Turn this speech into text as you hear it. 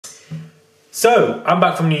So, I'm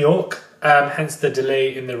back from New York, hence the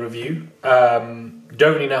delay in the review. Don't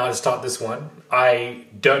really know how to start this one. I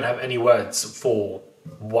don't have any words for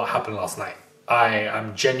what happened last night. I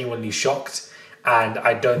am genuinely shocked, and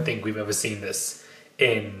I don't think we've ever seen this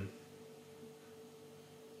in...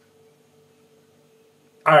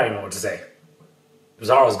 I don't even know what to say.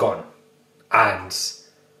 Zara's gone, and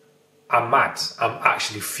I'm mad. I'm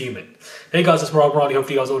actually fuming. Hey guys, it's Morali.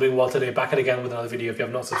 Hopefully you guys are all doing well today. Back at again with another video. If you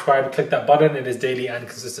have not subscribed, click that button. It is daily and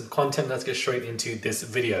consistent content. Let's get straight into this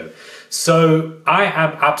video. So I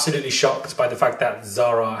am absolutely shocked by the fact that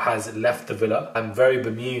Zara has left the villa. I'm very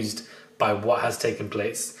bemused by what has taken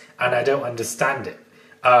place, and I don't understand it.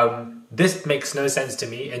 This makes no sense to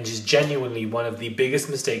me, and just genuinely one of the biggest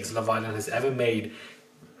mistakes Love Island has ever made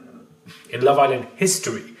in Love Island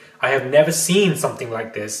history. I have never seen something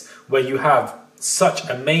like this where you have such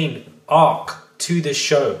a main arc to this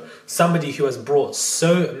show. Somebody who has brought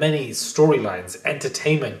so many storylines,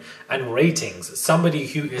 entertainment and ratings. Somebody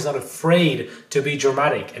who is not afraid to be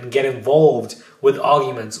dramatic and get involved with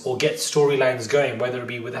arguments or get storylines going, whether it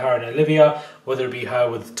be with her and Olivia, whether it be her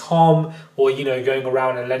with Tom, or, you know, going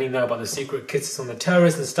around and letting know about the secret kisses on the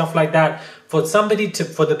terrace and stuff like that. For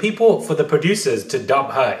the producers to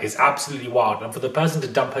dump her is absolutely wild. And for the person to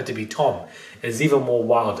dump her to be Tom is even more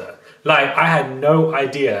wilder. Like, I had no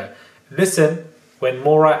idea. Listen, when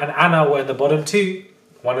Maura and Anna were in the bottom two,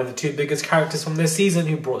 one of the two biggest characters from this season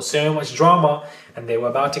who brought so much drama, and they were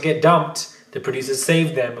about to get dumped, the producers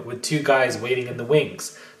saved them with two guys waiting in the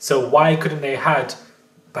wings. So why couldn't they had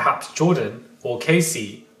perhaps Jordan or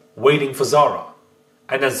Casey waiting for Zara?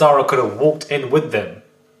 And then Zara could have walked in with them.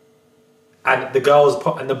 And the girls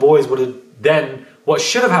and the boys would have then... What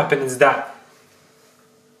should have happened is that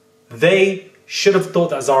they should have thought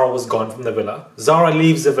that Zara was gone from the villa. Zara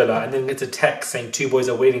leaves the villa and then gets a text saying 2 boys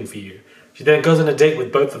are waiting for you. She then goes on a date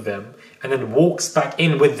with both of them and then walks back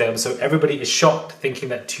in with them, so everybody is shocked thinking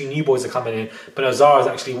that 2 new boys are coming in, but no, Zara is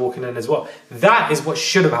actually walking in as well. That is what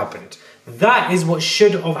should have happened. That is what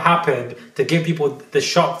should have happened to give people the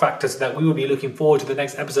shock factor so that we would be looking forward to the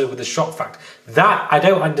next episode with the shock fact. That, I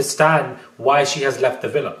don't understand why she has left the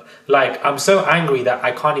villa. Like, I'm so angry that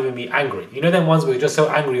I can't even be angry. You know them ones where you're just so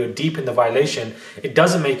angry, you're deep in the violation. It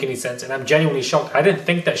doesn't make any sense, and I'm genuinely shocked. I didn't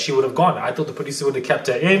think that she would have gone. I thought the producer would have kept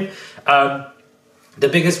her in. The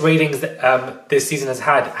biggest ratings that this season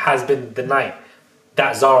has been the night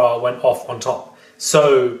that Zara went off on top.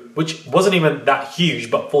 So, which wasn't even that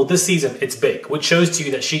huge, but for this season, it's big. Which shows to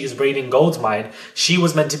you that she is raiding gold's mine. She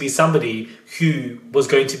was meant to be somebody who was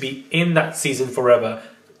going to be in that season forever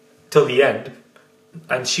till the end.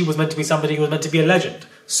 And she was meant to be somebody who was meant to be a legend.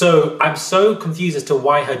 So, I'm so confused as to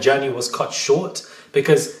why her journey was cut short.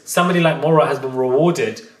 Because somebody like Maura has been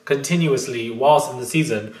rewarded continuously whilst in the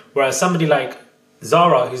season. Whereas somebody like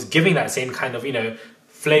Zara, who's giving that same kind of, you know,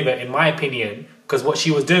 flavour, in my opinion, because what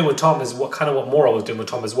she was doing with Tom is what Maura was doing with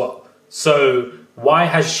Tom as well. So why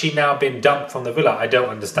has she now been dumped from the villa? I don't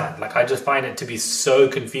understand. Like, I just find it to be so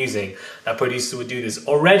confusing that producers would do this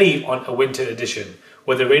already on a winter edition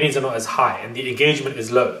where the ratings are not as high and the engagement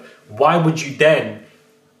is low. Why would you then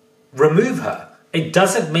remove her? It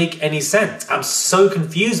doesn't make any sense. I'm so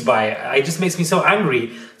confused by it. It just makes me so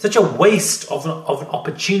angry. Such a waste of an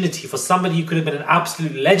opportunity for somebody who could have been an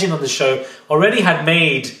absolute legend on the show, already had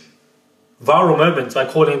made viral moments by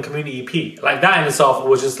calling him Community EP. Like, that in itself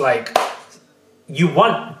was just like, you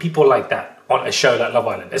want people like that on a show like Love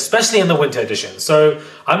Island, especially in the winter edition. So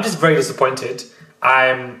I'm just very disappointed.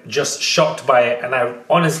 I'm just shocked by it, and I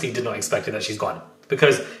honestly did not expect it that she's gone,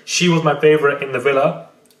 because she was my favorite in the villa.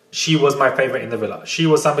 She was my favorite in the villa. She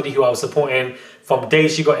was somebody who I was supporting from day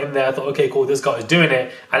she got in there. I thought, okay, cool, this guy is doing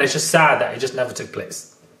it, and it's just sad that it just never took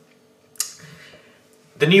place.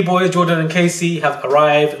 The new boys, Jordan and Casey, have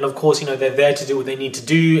arrived, and of course, you know, they're there to do what they need to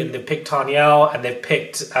do, and they've picked Tanielle, and they've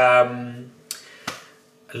picked Lana,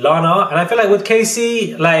 and I feel like with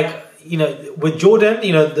Casey, like, you know, with Jordan,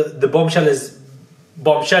 you know, the bombshell is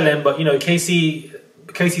bombshelling, but, you know, Casey's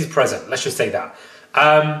present, let's just say that.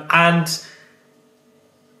 And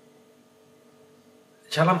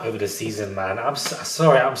child, I'm over the season, man. I'm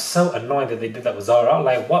sorry, I'm so annoyed that they did that with Zara.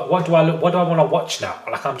 Like, what do I want to watch now?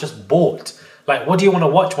 Like, I'm just bored. Like, what do you want to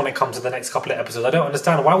watch when it comes to the next couple of episodes? I don't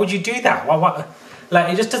understand. Why would you do that? Why?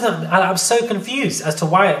 Like, it just doesn't... I'm so confused as to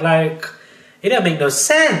why, like... It don't make no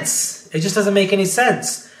sense. It just doesn't make any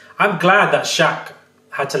sense. I'm glad that Shaq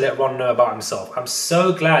had to let Ron know about himself. I'm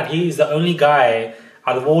so glad. He is the only guy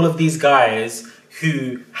out of all of these guys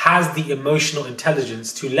who has the emotional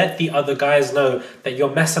intelligence to let the other guys know that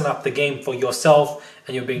you're messing up the game for yourself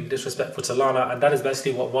and you're being disrespectful to Lana. And that is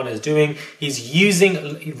basically what Ron is doing. He's using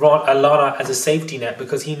Lana as a safety net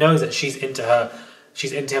because he knows that she's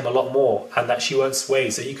into him a lot more and that she won't sway,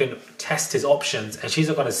 so he can test his options, and she's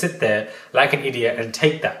not going to sit there like an idiot and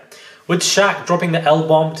take that. With Shaq dropping the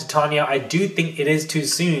L-bomb to Tanya, I do think it is too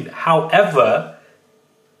soon. However,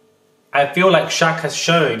 I feel like Shaq has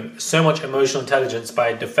shown so much emotional intelligence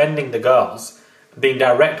by defending the girls, being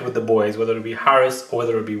direct with the boys, whether it be Harris or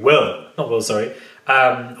whether it be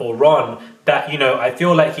or Ron, that, you know, I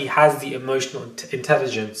feel like he has the emotional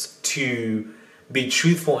intelligence to be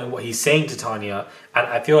truthful in what he's saying to Tanya, and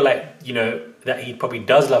I feel like, you know, that he probably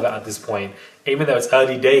does love it at this point. Even though it's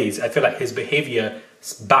early days, I feel like his behavior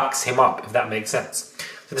backs him up, if that makes sense.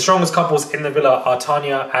 So the strongest couples in the villa are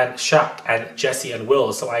Tanya and Shaq and Jesse and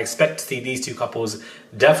Will. So I expect to see these two couples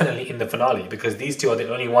definitely in the finale, because these two are the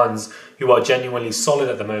only ones who are genuinely solid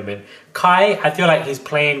at the moment. Kai, I feel like he's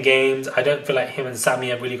playing games. I don't feel like him and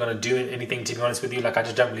Sammy are really going to do anything, to be honest with you. Like, I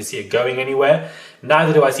just don't really see it going anywhere.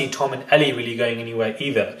 Neither do I see Tom and Ellie really going anywhere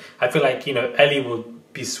either. I feel like, you know, Ellie will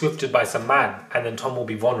be swifted by some man and then Tom will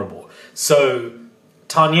be vulnerable. So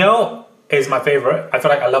Tanya is my favorite. I feel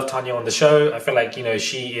like I love Tanya on the show. I feel like, you know,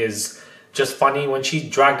 she is just funny. When she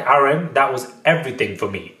dragged Aaron, that was everything for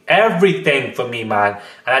me. Everything for me, man.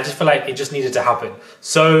 And I just feel like it just needed to happen.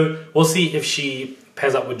 So we'll see if she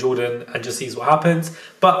pairs up with Jordan and just sees what happens.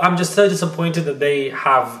 But I'm just so disappointed that they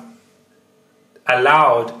have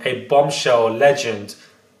allowed a bombshell legend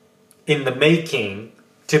in the making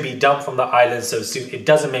to be dumped from the island so soon. It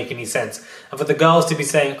doesn't make any sense. And for the girls to be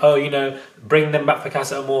saying, oh, you know, bring them back for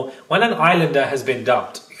Casa Amor. When an islander has been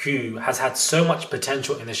dumped, who has had so much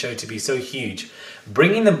potential in the show to be so huge,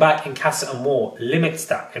 bringing them back in Casa Amor limits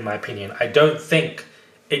that, in my opinion. I don't think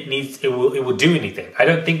it will do anything. I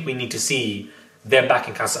don't think we need to see them back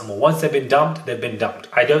in Casa Amor. Once they've been dumped, they've been dumped.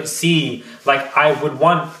 I don't see, like, I would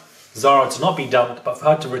want Zara to not be dumped, but for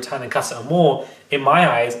her to return in Casa Amor, in my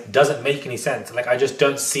eyes, doesn't make any sense. Like, I just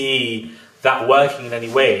don't see that working in any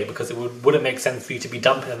way, because it wouldn't make sense for you to be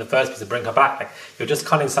dumping in the first place to bring her back. Like, you're just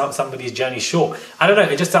cutting somebody's journey short. I don't know,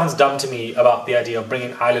 it just sounds dumb to me about the idea of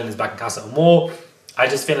bringing islanders back in Casa Amor. I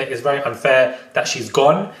just feel like it's very unfair that she's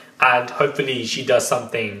gone, and hopefully she does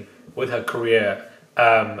something with her career,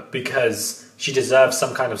 because she deserves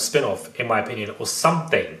some kind of spin-off, in my opinion, or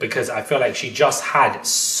something, because I feel like she just had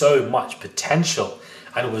so much potential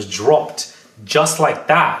and was dropped just like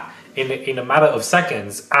that in a matter of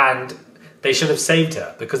seconds, and they should have saved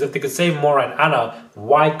her, because if they could save Maura and Anna,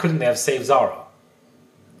 why couldn't they have saved Zara?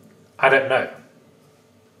 I don't know.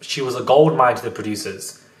 She was a gold mine to the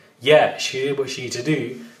producers. Yeah, she did what she needed to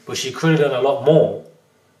do, but she could have done a lot more.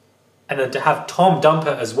 And then to have Tom dump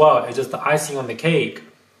her as well is just the icing on the cake.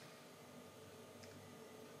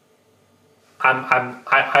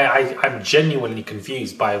 I'm genuinely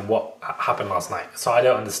confused by what happened last night. So I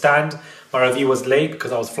don't understand. My review was late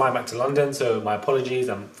because I was flying back to London, so my apologies.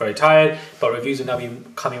 I'm very tired, but reviews will now be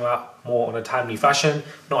coming out more on a timely fashion,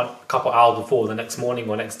 not a couple hours before the next morning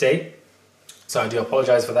or next day. So I do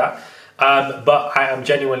apologize for that. But I am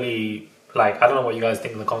genuinely, like, I don't know what you guys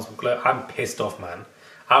think in the comments below. I'm pissed off, man.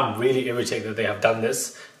 I'm really irritated that they have done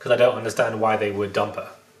this, because I don't understand why they would dump her.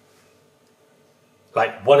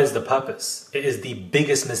 Like, what is the purpose? It is the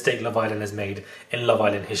biggest mistake Love Island has made in Love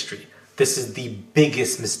Island history. This is the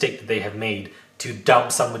biggest mistake that they have made, to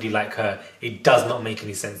dump somebody like her. It does not make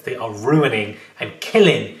any sense. They are ruining and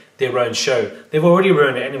killing their own show. They've already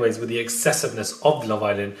ruined it anyways with the excessiveness of Love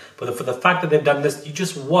Island. But for the fact that they've done this, you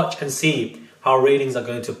just watch and see how ratings are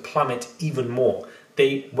going to plummet even more.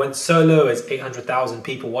 They went so low as 800,000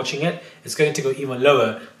 people watching it. It's going to go even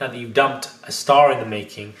lower now that you've dumped a star in the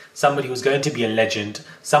making, somebody who's going to be a legend,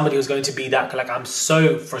 somebody who's going to be that. Like, I'm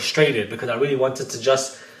so frustrated because I really wanted to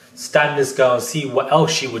just stand this girl and see what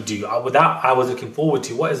else she would do. With that, I was looking forward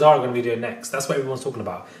to what is Zara going to be doing next. That's what everyone's talking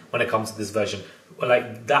about when it comes to this version.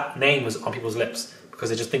 Like, that name was on people's lips because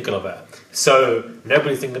they're just thinking of her. So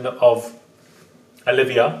nobody's thinking of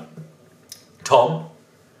Olivia, Tom,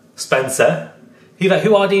 Spencer.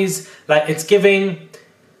 Who are these? Like, it's giving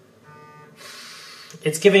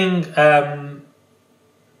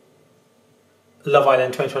Love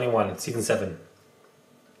Island 2021 season 7,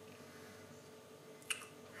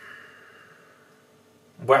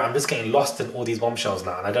 where I'm just getting lost in all these bombshells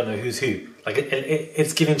now, and I don't know who's who. Like,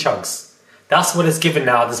 it's giving chunks. That's what it's given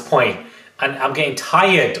now at this point. And I'm getting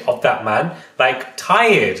tired of that, man. Like,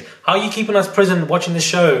 tired. How are you keeping us prison watching the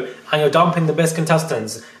show and you're dumping the best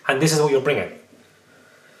contestants and this is what you're bringing?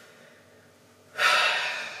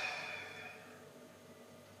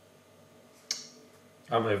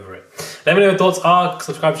 I'm over it. Let me know your thoughts are,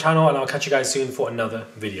 subscribe to the channel, and I'll catch you guys soon for another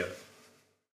video.